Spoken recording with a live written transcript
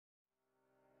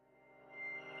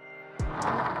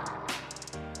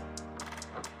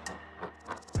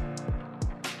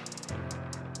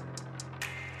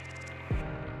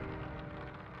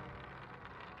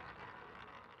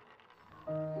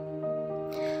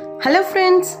Hello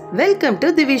friends, welcome to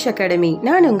Divish Academy.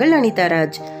 நான் உங்கள் அனிதா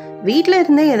ராஜ். வீட்டில்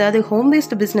இருந்தே ஏதாவது ஹோம்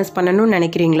பேஸ்டு பிஸ்னஸ் பண்ணணும்னு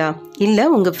நினைக்கிறீங்களா? இல்லை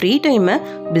உங்கள் ஃப்ரீ டைமை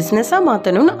பிஸ்னஸாக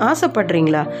மாற்றணும்னு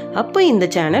ஆசைப்படுறீங்களா? அப்போ இந்த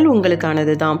சேனல்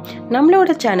உங்களுக்கானது தான்.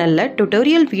 நம்மளோட சேனலில்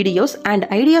டுட்டோரியல் வீடியோஸ் அண்ட்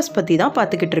ஐடியாஸ் பற்றி தான்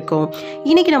பார்த்துக்கிட்டு இருக்கோம்.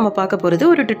 இன்றைக்கி நம்ம பார்க்க போகிறது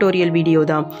ஒரு டுட்டோரியல் வீடியோ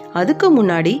தான். அதுக்கு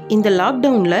முன்னாடி இந்த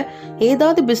லாக்டவுனில்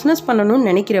ஏதாவது பிஸ்னஸ் பண்ணணும்னு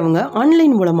நினைக்கிறவங்க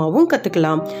ஆன்லைன் மூலமாகவும்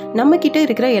கற்றுக்கலாம். நம்மக்கிட்ட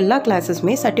இருக்கிற எல்லா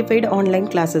கிளாஸஸுமே சர்டிஃபைடு ஆன்லைன்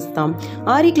கிளாஸஸ் தான்.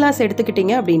 ஆரி கிளாஸ்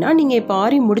எடுத்துக்கிட்டிங்க அப்படின்னா நீங்கள் இப்போ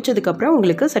ஆரி முடிச்சதுக்கப்புறம்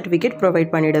உங்களுக்கு சர்டிஃபிகேட்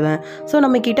ப்ரொவைட் பண்ணிவிடுவேன். ஸோ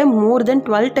நம்மக்கிட்ட மோர் தென்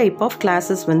 12 டைப் ஆஃப்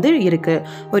கிளாஸஸ் வந்து இருக்குது.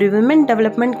 ஒரு விமன்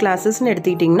டெவலப்மெண்ட் கிளாஸஸ்ன்னு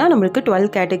எடுத்துக்கிட்டிங்கன்னா நம்மளுக்கு 12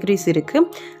 கேட்டகரிஸ் இருக்குது.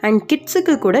 அண்ட்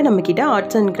கிட்ஸுக்கு கூட நம்மக்கிட்ட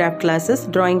arts and craft classes,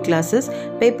 drawing classes,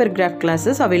 paper craft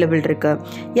classes available இருக்குது.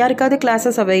 யாருக்காவது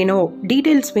கிளாஸஸ் வேணும்,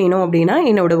 டீட்டெயில்ஸ் வேணும் அப்படின்னா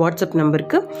என்னோட வாட்ஸ்அப்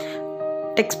நம்பருக்கு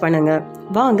டெக்ஸ்ட் பண்ணுங்கள்.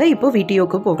 வாங்க இப்போ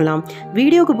வீடியோவுக்கு போகலாம்.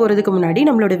 வீடியோவுக்கு போகிறதுக்கு முன்னாடி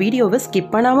நம்மளோட வீடியோவை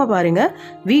ஸ்கிப் பண்ணாமல் பாருங்கள்.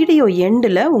 வீடியோ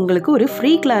எண்டில் உங்களுக்கு ஒரு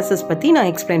ஃப்ரீ கிளாஸஸ் பற்றி நான்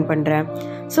எக்ஸ்பிளைன் பண்ணுறேன்.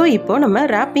 ஸோ இப்போ நம்ம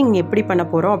ரேப்பிங் எப்படி பண்ண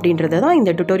போகிறோம் அப்படின்றத தான்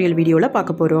இந்த டுட்டோரியல் வீடியோவில்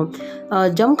பார்க்க போகிறோம்.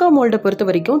 ஜம்கா மோல்டை பொறுத்த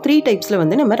வரைக்கும் 3 டைப்ஸில்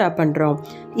வந்து நம்ம ரேப் பண்ணுறோம்.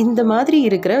 இந்த மாதிரி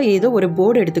இருக்கிற ஏதோ ஒரு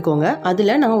போர்டு எடுத்துக்கோங்க.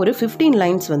 அதில் நான் ஒரு 15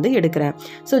 லைன்ஸ் வந்து எடுக்கிறேன்.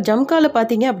 ஸோ ஜம்காவில்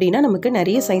பார்த்தீங்க அப்படின்னா நமக்கு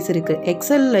நிறைய சைஸ் இருக்குது.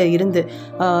 எக்ஸ்எல்ல இருந்து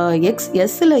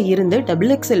எஸ்ஸில் இருந்து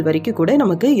XXL வரைக்கும் கூட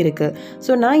நமக்கு இருக்குது.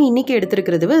 ஸோ நான் இன்றைக்கி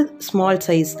எடுத்துருக்கிறது ஸ்மால்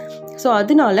சைஸ். ஸோ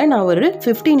அதனால நான் ஒரு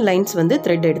 15 லைன்ஸ் வந்து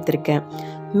த்ரெட் எடுத்திருக்கேன்.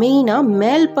 மெயினாக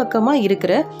மேல் பக்கமாக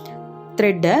இருக்கிற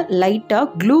த்ரெட்டை லைட்டாக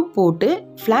க்ளூ போட்டு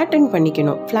ஃப்ளாட்டன்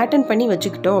பண்ணிக்கணும். ஃப்ளாட்டன் பண்ணி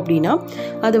வச்சுக்கிட்டோம் அப்படின்னா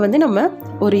அது வந்து நம்ம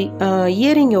ஒரு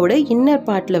இயரிங்கோட இன்னர்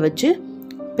பார்ட்டில் வச்சு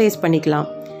பேஸ்ட் பண்ணிக்கலாம்.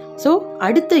 ஸோ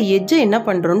அடுத்த எட்ஜை என்ன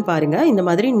பண்ணுறோன்னு பாருங்கள். இந்த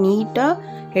மாதிரி நீட்டாக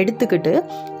எடுத்துக்கிட்டு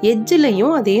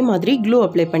எட்ஜிலையும் அதே மாதிரி க்ளூ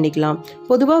அப்ளை பண்ணிக்கலாம்.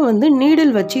 பொதுவாக வந்து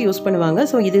நீடில் வச்சு யூஸ் பண்ணுவாங்க.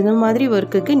 ஸோ இந்த மாதிரி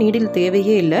ஒர்க்குக்கு நீடில்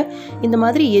தேவையே இல்லை. இந்த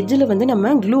மாதிரி எட்ஜில் வந்து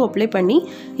நம்ம க்ளூ அப்ளை பண்ணி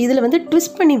இதில் வந்து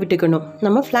ட்விஸ்ட் பண்ணி விட்டுக்கணும்.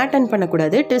 நம்ம ஃப்ளாட்டன்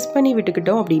பண்ணக்கூடாது. ட்விஸ்ட் பண்ணி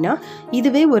விட்டுக்கிட்டோம் அப்படின்னா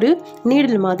இதுவே ஒரு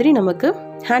நீடில் மாதிரி நமக்கு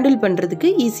ஹேண்டில் பண்ணுறதுக்கு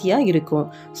ஈஸியாக இருக்கும்.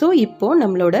 ஸோ இப்போது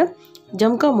நம்மளோட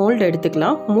ஜம்கா மோல்டு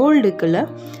எடுத்துக்கலாம். மோல்டுக்குள்ள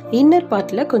இன்னர்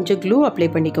பார்ட்டில் கொஞ்சம் க்ளூ அப்ளை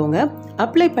பண்ணிக்கோங்க.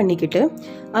 அப்ளை பண்ணிக்கிட்டு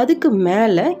அதுக்கு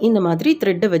மேலே இந்த மாதிரி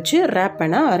த்ரெட்டை வச்சு ரேப்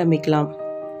பண்ண ஆரம்பிக்கலாம்.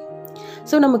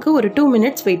 ஸோ நமக்கு ஒரு 2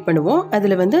 மினிட்ஸ் வெயிட் பண்ணுவோம்.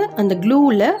 அதில் வந்து அந்த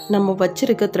க்ளூவில் நம்ம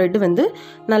வச்சுருக்க த்ரெட்டு வந்து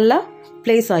நல்லா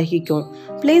ப்ளேஸ் ஆகிக்கும்.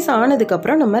 ப்ளேஸ்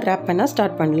ஆனதுக்கப்புறம் நம்ம ரேப் பண்ண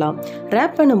ஸ்டார்ட் பண்ணலாம்.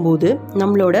 ரேப் பண்ணும்போது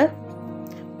நம்மளோட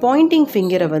பாயிண்டிங்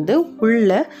ஃபிங்கரை வந்து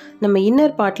உள்ள நம்ம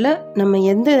இன்னர் பார்ட்டில் நம்ம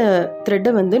எந்த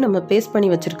த்ரெட்டை வந்து நம்ம பேஸ்ட் பண்ணி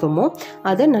வச்சுருக்கோமோ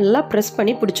அதை நல்லா ப்ரெஸ்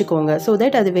பண்ணி பிடிச்சிக்கோங்க. ஸோ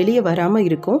தட் அது வெளியே வராமல்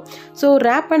இருக்கும். ஸோ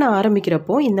ரேப் பண்ண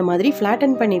ஆரம்பிக்கிறப்போ இந்த மாதிரி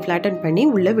ஃப்ளாட்டன் பண்ணி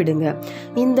உள்ளே விடுங்க.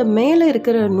 இந்த மேலே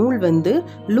இருக்கிற நூல் வந்து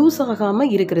லூஸ்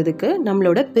ஆகாமல் இருக்கிறதுக்கு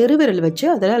நம்மளோட பெருவிரல் வச்சு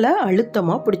அதில்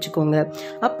அழுத்தமாக பிடிச்சிக்கோங்க.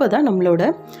 அப்போ தான்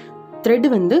நம்மளோட த்ரெட்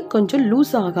வந்து கொஞ்சம்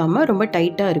லூஸ் ஆகாமல் ரொம்ப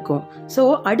டைட்டாக இருக்கும். ஸோ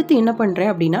அடுத்து என்ன பண்ணுறேன்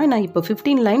அப்படின்னா நான் இப்போ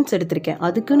 15 லைன்ஸ் எடுத்திருக்கேன்.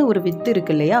 அதுக்குன்னு ஒரு வித்து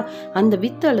இருக்கு இல்லையா, அந்த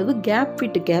வித்து அளவு கேப்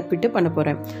விட்டு பண்ண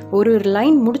போகிறேன். ஒரு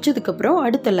லைன் முடிச்சதுக்கப்புறம்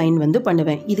அடுத்த லைன் வந்து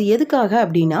பண்ணுவேன். இது எதுக்காக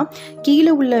அப்படின்னா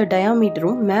கீழே உள்ள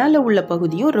டயாமீட்டரும் மேலே உள்ள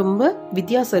பகுதியும் ரொம்ப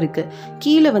வித்தியாசம் இருக்குது.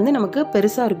 கீழே வந்து நமக்கு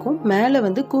பெருசாக இருக்கும், மேலே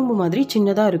வந்து கூம்பு மாதிரி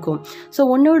சின்னதாக இருக்கும். ஸோ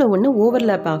ஒன்றோட ஒன்று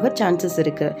ஓவர்லேப் ஆக சான்சஸ்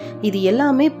இருக்குது. இது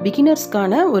எல்லாமே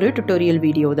பிகினர்ஸ்க்கான ஒரு டுட்டோரியல்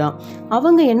வீடியோ தான்.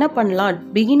 அவங்க என்ன பண்ணலாம்,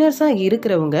 பிகினர்ஸாக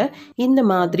இருக்கிறவங்க இந்த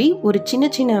மாதிரி ஒரு சின்ன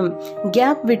சின்ன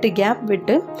கேப்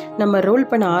விட்டு நம்ம ரோல்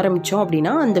பண்ண ஆரம்பித்தோம்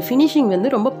அப்படின்னா அந்த ஃபினிஷிங்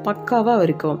வந்து ரொம்ப பக்காவாக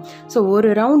இருக்கும். ஸோ ஒரு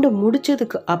ரவுண்டு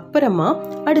முடிச்சதுக்கு அப்புறமா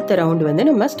அடுத்த ரவுண்டு வந்து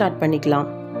நம்ம ஸ்டார்ட் பண்ணிக்கலாம்.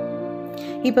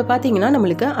 இப்போ பார்த்தீங்கன்னா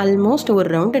நம்மளுக்கு ஆல்மோஸ்ட் ஒரு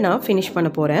ரவுண்டு நான் ஃபினிஷ்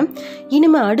பண்ண போகிறேன்.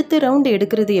 இனிமேல் அடுத்த ரவுண்டு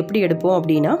எடுக்கிறது எப்படி எடுப்போம்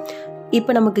அப்படின்னா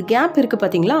இப்போ நமக்கு கேப் இருக்குது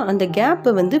பார்த்தீங்களா, அந்த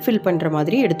கேப்பை வந்து ஃபில் பண்ணுற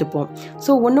மாதிரி எடுத்துப்போம்.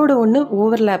 ஸோ ஒன்றோட ஒன்று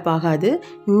ஓவர்லேப் ஆகாது,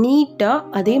 நீட்டாக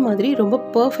அதே மாதிரி ரொம்ப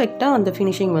பர்ஃபெக்டாக அந்த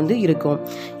ஃபினிஷிங் வந்து இருக்கும்.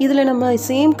 இதில் நம்ம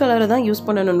சேம் கலரை தான் யூஸ்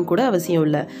பண்ணணும்னு கூட அவசியம்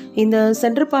இல்லை. இந்த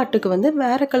சென்டர் பார்ட்டுக்கு வந்து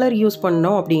வேறு கலர் யூஸ்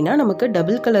பண்ணோம் அப்படின்னா நமக்கு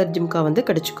டபுள் கலர் ஜிம்கா வந்து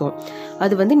கிடச்சிக்கும்.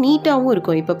 அது வந்து நீட்டாகவும்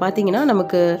இருக்கும். இப்போ பார்த்தீங்கன்னா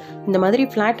நமக்கு இந்த மாதிரி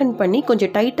ஃப்ளாட்டன் பண்ணி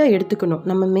கொஞ்சம் டைட்டாக எடுத்துக்கணும்.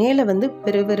 நம்ம மேலே வந்து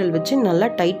பெருவிரல் வச்சு நல்லா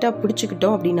டைட்டாக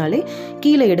பிடிச்சிக்கிட்டோம் அப்படின்னாலே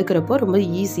கீழே எடுக்கிறப்போ ரொம்ப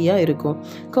ஈஸியாக இருக்கும்.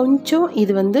 கொஞ்சம்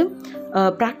இது வந்து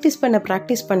ப்ராக்டிஸ்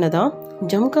பண்ண தான்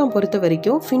ஜம்கா பொறுத்த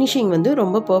வரைக்கும் ஃபினிஷிங் வந்து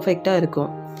ரொம்ப பர்ஃபெக்டாக இருக்கும்.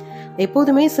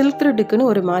 எப்போதுமே சில்க் த்ரெட்டுக்குன்னு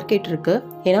ஒரு மார்க்கெட் இருக்குது.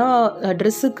 ஏன்னா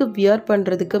ட்ரெஸ்ஸுக்கு வியர்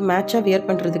பண்ணுறதுக்கு, மேட்சாக வியர்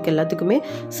பண்ணுறதுக்கு எல்லாத்துக்குமே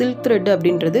சில்க் த்ரெட்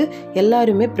அப்படின்றது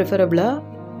எல்லாருமே ப்ரிஃபரபிளாக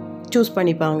சூஸ்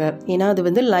பண்ணிப்பாங்க. ஏன்னா அது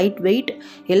வந்து லைட் வெயிட்,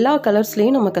 எல்லா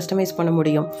கலர்ஸ்லேயும் நம்ம கஸ்டமைஸ் பண்ண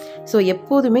முடியும். ஸோ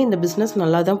எப்போதுமே இந்த பிஸ்னஸ்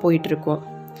நல்லா தான் போயிட்டுருக்கும்.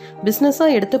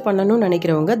 பிஸ்னஸாக எடுத்து பண்ணணும்னு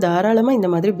நினைக்கிறவங்க தாராளமாக இந்த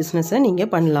மாதிரி பிஸ்னஸை நீங்கள்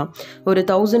பண்ணலாம். ஒரு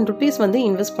 1000 rupees வந்து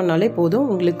இன்வெஸ்ட் பண்ணாலே போதும்,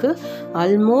 உங்களுக்கு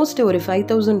ஆல்மோஸ்ட் ஒரு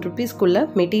 5000 rupeesக்குள்ளே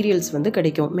மெட்டீரியல்ஸ் வந்து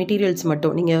கிடைக்கும். மெட்டீரியல்ஸ்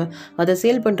மட்டும் நீங்கள் அதை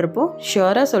சேல் பண்ணுறப்போ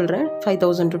ஷுவராக சொல்கிறேன்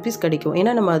 5000 rupees கிடைக்கும்.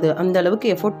 ஏன்னா நம்ம அது அந்த அளவுக்கு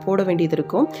எஃபோர்ட் போட வேண்டியது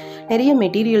இருக்கும். நிறைய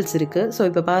மெட்டீரியல்ஸ் இருக்குது. ஸோ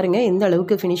இப்போ பாருங்கள் எந்த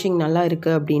அளவுக்கு ஃபினிஷிங் நல்லா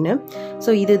இருக்குது அப்படின்னு.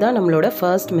 ஸோ இதுதான் நம்மளோட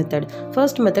ஃபர்ஸ்ட்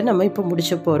மெத்தட் நம்ம இப்போ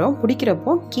முடிச்ச போகிறோம்.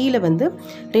 முடிக்கிறப்போ கீழே வந்து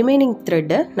ரிமைனிங்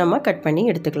த்ரெட்டை நம்ம கட் பண்ணி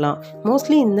எடுத்துக்கலாம்.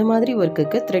 மோஸ்ட்லி இந்த மாதிரி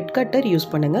ஒர்க்குக்கு த்ரெட் கட்டர் யூஸ்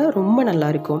பண்ணுங்கள், ரொம்ப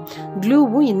நல்லாயிருக்கும்.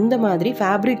 க்ளூவும் இந்த மாதிரி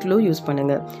ஃபேப்ரிக் க்ளூ யூஸ்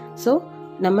பண்ணுங்கள். ஸோ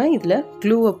நம்ம இதில்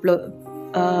க்ளூ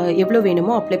எவ்வளோ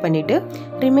வேணுமோ அப்ளை பண்ணிவிட்டு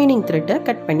ரிமைனிங் த்ரெட்டை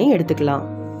கட் பண்ணி எடுத்துக்கலாம்.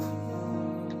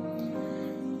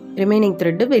 ரிமைனிங்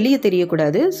த்ரெட்டு வெளியே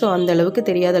தெரியக்கூடாது. ஸோ அந்த அளவுக்கு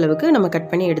தெரியாத அளவுக்கு நம்ம கட்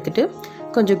பண்ணி எடுத்துகிட்டு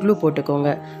கொஞ்சம் க்ளூ போட்டுக்கோங்க.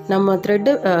 நம்ம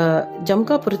த்ரெட்டு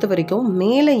ஜம்கா பொறுத்த வரைக்கும்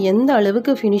மேலே எந்த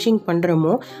அளவுக்கு ஃபினிஷிங்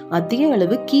பண்ணுறோமோ அதே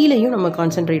அளவு கீழேயும் நம்ம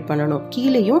கான்சென்ட்ரேட் பண்ணணும்.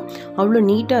 கீழேயும் அவ்வளோ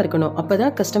நீட்டாக இருக்கணும். அப்போ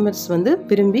தான் கஸ்டமர்ஸ் வந்து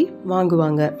விரும்பி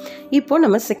வாங்குவாங்க. இப்போது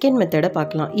நம்ம செகண்ட் மெத்தடை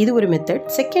பார்க்கலாம். இது ஒரு மெத்தட்.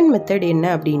 செகண்ட் மெத்தட் என்ன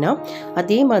அப்படின்னா,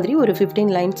 அதே மாதிரி ஒரு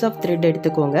 15 lines ஆஃப் த்ரெட்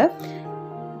எடுத்துக்கோங்க.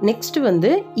 நெக்ஸ்ட் வந்து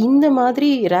இந்த மாதிரி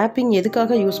ரேப்பிங்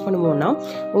எதுக்காக யூஸ் பண்ணுவோம்னா,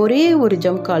 ஒரே ஒரு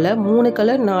ஜம்கால 3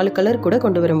 கலர் 4 கலர் கூட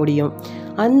கொண்டு வர முடியும்.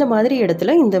 அந்த மாதிரி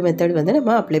இடத்துல இந்த மெத்தட் வந்து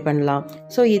நம்ம அப்ளை பண்ணலாம்.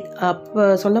 ஸோ அப்போ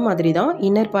சொன்ன மாதிரி தான்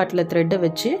இன்னர் பார்ட்டில் த்ரெட்டை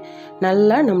வச்சு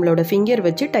நல்லா நம்மளோட ஃபிங்கர்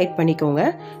வச்சு டைட் பண்ணிக்கோங்க.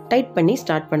 டைட் பண்ணி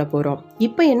ஸ்டார்ட் பண்ண போகிறோம்.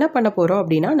 இப்போ என்ன பண்ண போகிறோம்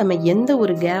அப்படின்னா, நம்ம எந்த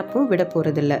ஒரு கேப்பும் விட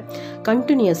போகிறதில்ல.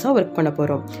 கண்டினியூஸாக ஒர்க் பண்ண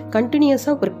போகிறோம்.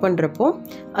 கண்டினியூஸாக ஒர்க் பண்ணுறப்போ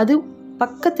அது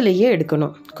பக்கத்துலேயே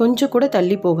எடுக்கணும். கொஞ்சம் கூட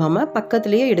தள்ளி போகாமல்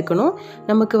பக்கத்துலேயே எடுக்கணும்.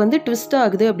 நமக்கு வந்து ட்விஸ்ட்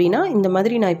ஆகுது அப்படின்னா இந்த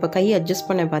மாதிரி நான் இப்போ கை அட்ஜஸ்ட்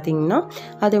பண்ண பார்த்தீங்கன்னா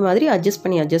அதே மாதிரி அட்ஜஸ்ட்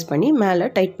பண்ணி மேலே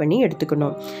டைட் பண்ணி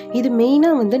எடுத்துக்கணும். இது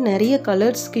மெயினாக வந்து நிறைய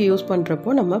கலர்ஸ்க்கு யூஸ்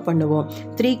பண்ணுறப்போ நம்ம பண்ணுவோம்.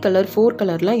 3 கலர் 4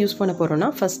 கலர்லாம் யூஸ் பண்ண போகிறோன்னா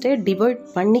ஃபஸ்ட்டே டிவைட்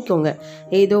பண்ணிக்கோங்க.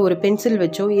 ஏதோ ஒரு பென்சில்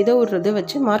வச்சோ ஏதோ ஒரு இதை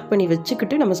வச்சு மார்க் பண்ணி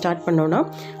வச்சுக்கிட்டு நம்ம ஸ்டார்ட் பண்ணோன்னா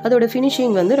அதோட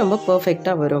ஃபினிஷிங் வந்து ரொம்ப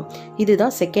பர்ஃபெக்டாக வரும்.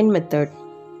 இதுதான் செகண்ட் மெத்தட்.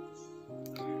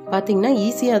 பார்த்திங்கன்னா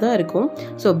ஈஸியாக தான் இருக்கும்.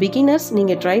 ஸோ பிகினர்ஸ்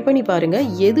நீங்கள் ட்ரை பண்ணி பாருங்கள்.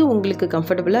 எது உங்களுக்கு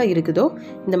கம்ஃபர்டபுளாக இருக்குதோ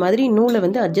இந்த மாதிரி நூலை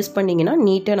வந்து அட்ஜஸ்ட் பண்ணிங்கன்னா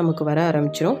நீட்டாக நமக்கு வர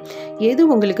ஆரம்பிச்சிடும். எது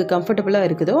உங்களுக்கு கம்ஃபர்டபுளாக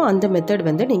இருக்குதோ அந்த மெத்தட்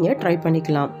வந்து நீங்கள் ட்ரை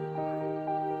பண்ணிக்கலாம்.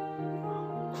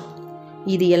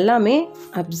 இது எல்லாமே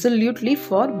அப்சல்யூட்லி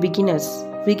ஃபார்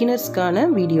பிகினர்ஸ்க்கான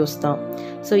வீடியோஸ் தான்.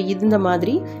 ஸோ இந்த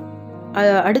மாதிரி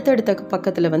அடுத்தடுத்த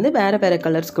பக்கத்தில் வந்து வேறு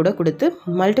கலர்ஸ் கூட கொடுத்து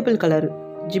மல்டிபிள் கலர்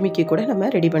ஜிமிக்கி கூட நம்ம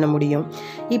ரெடி பண்ண முடியும்.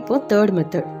 இப்போது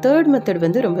தேர்ட் மெத்தட்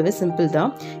வந்து ரொம்பவே சிம்பிள்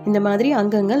தான். இந்த மாதிரி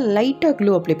அங்கங்கே லைட்டாக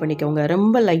க்ளூ அப்ளை பண்ணிக்கோங்க.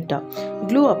 ரொம்ப லைட்டாக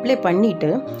க்ளூ அப்ளை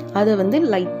பண்ணிவிட்டு அதை வந்து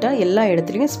லைட்டாக எல்லா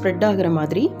இடத்துலையும் ஸ்ப்ரெட் ஆகிற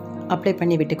மாதிரி அப்ளை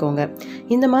பண்ணி விட்டுக்கோங்க.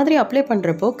 இந்த மாதிரி அப்ளை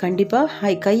பண்ணுறப்போ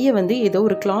கண்டிப்பாக கையை வந்து ஏதோ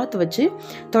ஒரு கிளாத் வச்சு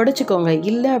தொடச்சிக்கோங்க.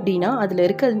 இல்லை அப்படின்னா அதில்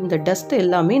இருக்க இந்த டஸ்ட்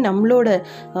எல்லாமே நம்மளோட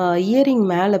இயரிங்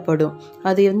மேலே படும்.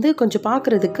 அது வந்து கொஞ்சம்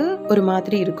பார்க்குறதுக்கு ஒரு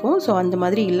மாதிரி இருக்கும். ஸோ அந்த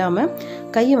மாதிரி இல்லாமல்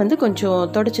கையை வந்து கொஞ்சம்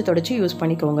தொடச்சி யூஸ்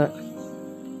பண்ணிக்கோங்க.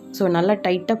 ஸோ நல்லா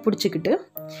டைட்டாக பிடிச்சிக்கிட்டு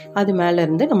அது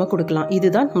மேலேருந்து நம்ம கொடுக்கலாம்.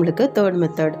 இதுதான் நம்மளுக்கு தேர்ட்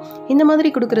மெத்தட். இந்த மாதிரி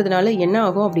கொடுக்கறதுனால என்ன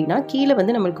ஆகும் அப்படின்னா, கீழே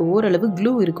வந்து நம்மளுக்கு ஓரளவு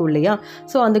க்ளூ இருக்கும் இல்லையா?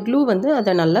 ஸோ அந்த க்ளூ வந்து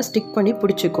அதை நல்லா ஸ்டிக் பண்ணி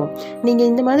பிடிச்சிக்கும். நீங்கள்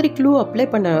இந்த மாதிரி க்ளூ அப்ளை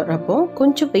பண்ணுறப்போ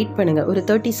கொஞ்சம் வெயிட் பண்ணுங்கள். ஒரு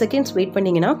 30 seconds வெயிட்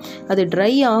பண்ணிங்கன்னா அது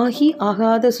ட்ரை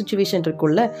ஆகாத சுச்சுவேஷன்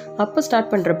இருக்கும்ல, அப்போ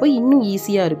ஸ்டார்ட் பண்ணுறப்போ இன்னும்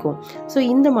ஈஸியாக இருக்கும். ஸோ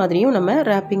இந்த மாதிரியும் நம்ம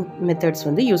ரேப்பிங் மெத்தட்ஸ்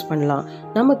வந்து யூஸ் பண்ணலாம்.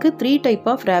 நமக்கு 3 type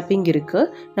ஆஃப் ரேப்பிங் இருக்குது.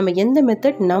 நம்ம எந்த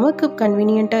மெத்தட் நமக்கு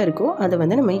கன்வீனியண்ட்டாக இருக்கோ அதை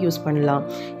வந்து நம்ம யூஸ் பண்ணலாம்.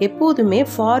 எப்போதுமே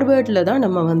ஃபார்வேர்டில் தான்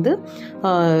நம்ம வந்து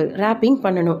ரேப்பிங்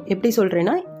பண்ணணும். எப்படி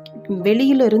சொல்கிறேன்னா,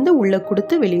 வெளியிலேருந்து உள்ளே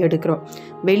கொடுத்து வெளியே எடுக்கிறோம்,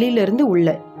 வெளியிலேருந்து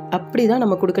உள்ளே அப்படி தான்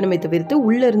நம்ம கொடுக்கணுமே தவிர்த்து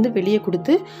உள்ளேருந்து வெளியே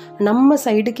கொடுத்து நம்ம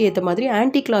சைடுக்கு ஏற்ற மாதிரி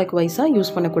ஆன்டி கிளாக் வைஸாக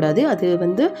யூஸ் பண்ணக்கூடாது. அது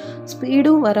வந்து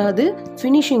ஸ்பீடும் வராது,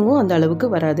 ஃபினிஷிங்கும் அந்த அளவுக்கு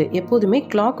வராது. எப்போதுமே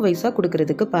கிளாக் வைஸாக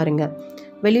கொடுக்கறதுக்கு பாருங்கள்.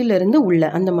 வெளியிலேருந்து உள்ள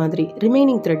அந்த மாதிரி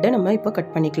ரிமைனிங் த்ரெட்டை நம்ம இப்போ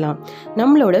கட் பண்ணிக்கலாம்.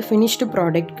 நம்மளோட ஃபினிஷ்டு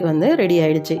ப்ராடக்ட் வந்து ரெடி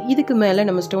ஆகிடுச்சு. இதுக்கு மேலே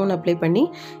நம்ம ஸ்டோன் அப்ளை பண்ணி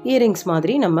இயரிங்ஸ்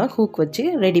மாதிரி நம்ம ஹூக் வச்சு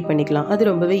ரெடி பண்ணிக்கலாம். அது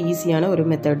ரொம்பவே ஈஸியான ஒரு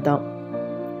மெத்தட் தான்.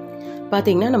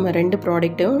 பார்த்திங்கன்னா நம்ம 2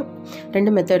 ப்ராடக்ட்டும்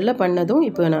 2 மெத்தடில் பண்ணதும்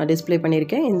இப்போ நான் டிஸ்பிளே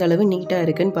பண்ணியிருக்கேன். எந்த அளவு நீட்டாக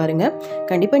இருக்குதுன்னு பாருங்கள்.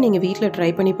 கண்டிப்பாக நீங்கள் வீட்டில் ட்ரை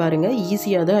பண்ணி பாருங்கள்.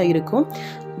 ஈஸியாக தான் இருக்கும்.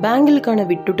 பேங்கிளுக்கான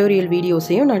டுட்டோரியல்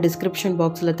வீடியோஸையும் நான் டிஸ்கிரிப்ஷன்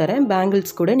பாக்ஸில் தரேன்.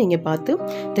 பேங்கிள்ஸ் கூட நீங்கள் பார்த்து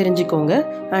தெரிஞ்சுக்கோங்க.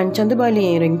 அண்ட் சந்தபாலி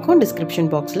இயரிங்க்கும் டிஸ்கிரிப்ஷன்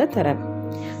பாக்ஸில் தரேன்.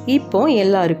 இப்போ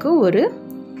எல்லாருக்கும் ஒரு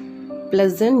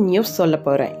ப்ளசன்ட் நியூஸ் சொல்ல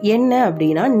போகிறேன். என்ன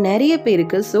அப்படின்னா, நிறைய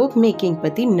பேருக்கு சோப் மேக்கிங்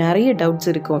பற்றி நிறைய டவுட்ஸ்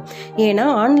இருக்கும். ஏன்னா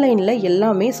ஆன்லைனில்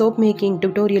எல்லாமே சோப் மேக்கிங்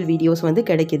டுட்டோரியல் வீடியோஸ் வந்து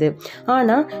கிடைக்கிது.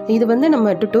 ஆனால் இது வந்து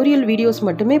நம்ம டுட்டோரியல் வீடியோஸ்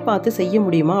மட்டுமே பார்த்து செய்ய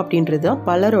முடியுமா அப்படின்றது தான்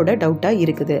பலரோட டவுட்டாக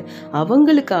இருக்குது.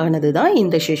 அவங்களுக்கானது தான்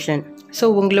இந்த செஷன். ஸோ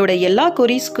உங்களோட எல்லா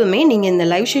கொரீஸ்க்குமே நீங்கள் இந்த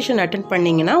லைவ் செஷன் அட்டென்ட்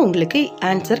பண்ணிங்கன்னா உங்களுக்கு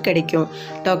ஆன்சர் கிடைக்கும்.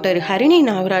 டாக்டர் ஹரிணி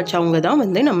நாகராஜ் அவங்க தான்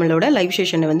வந்து நம்மளோட லைவ்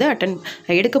செஷனை வந்து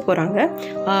எடுக்க போகிறாங்க.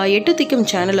 8 திக்கும்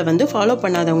சேனலை வந்து ஃபாலோ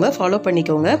பண்ணாதவங்க ஃபாலோ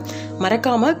பண்ணிக்கோங்க.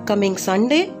 மறக்காமல் கம்மிங்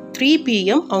சண்டே 3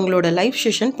 PM அவங்களோட லைவ்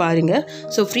செஷன் பாருங்கள்.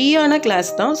 ஸோ ஃப்ரீயான கிளாஸ்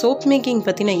தான். சோப் மேக்கிங்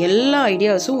பற்றின எல்லா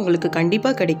ஐடியாஸும் உங்களுக்கு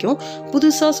கண்டிப்பாக கிடைக்கும்.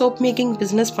 புதுசாக சோப் மேக்கிங்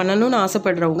பிஸ்னஸ் பண்ணணும்னு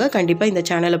ஆசைப்படுறவங்க கண்டிப்பாக இந்த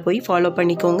சேனலை போய் ஃபாலோ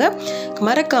பண்ணிக்கோங்க.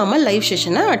 மறக்காமல் லைவ்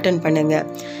செஷனை அட்டென்ட் பண்ணுங்கள்.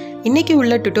 இன்றைக்கி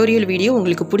உள்ள டுட்டோரியல் வீடியோ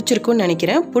உங்களுக்கு பிடிச்சிருக்குன்னு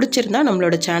நினைக்கிறேன். பிடிச்சிருந்தா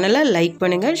நம்மளோட சேனலை லைக்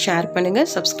பண்ணுங்கள், ஷேர் பண்ணுங்கள்,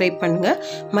 சப்ஸ்கிரைப் பண்ணுங்கள்.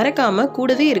 மறக்காமல்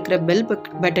கூடவே இருக்கிற பெல்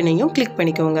பட்டனையும் கிளிக்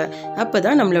பண்ணிக்கோங்க. அப்போ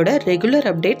தான் நம்மளோட ரெகுலர்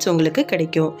அப்டேட்ஸ் உங்களுக்கு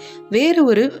கிடைக்கும். வேறு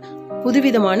ஒரு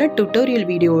புதுவிதமான டுட்டோரியல்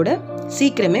வீடியோவோட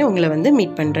சீக்கிரமே உங்களை வந்து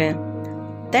மீட் பண்ணுறேன்.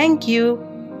 தேங்க்யூ.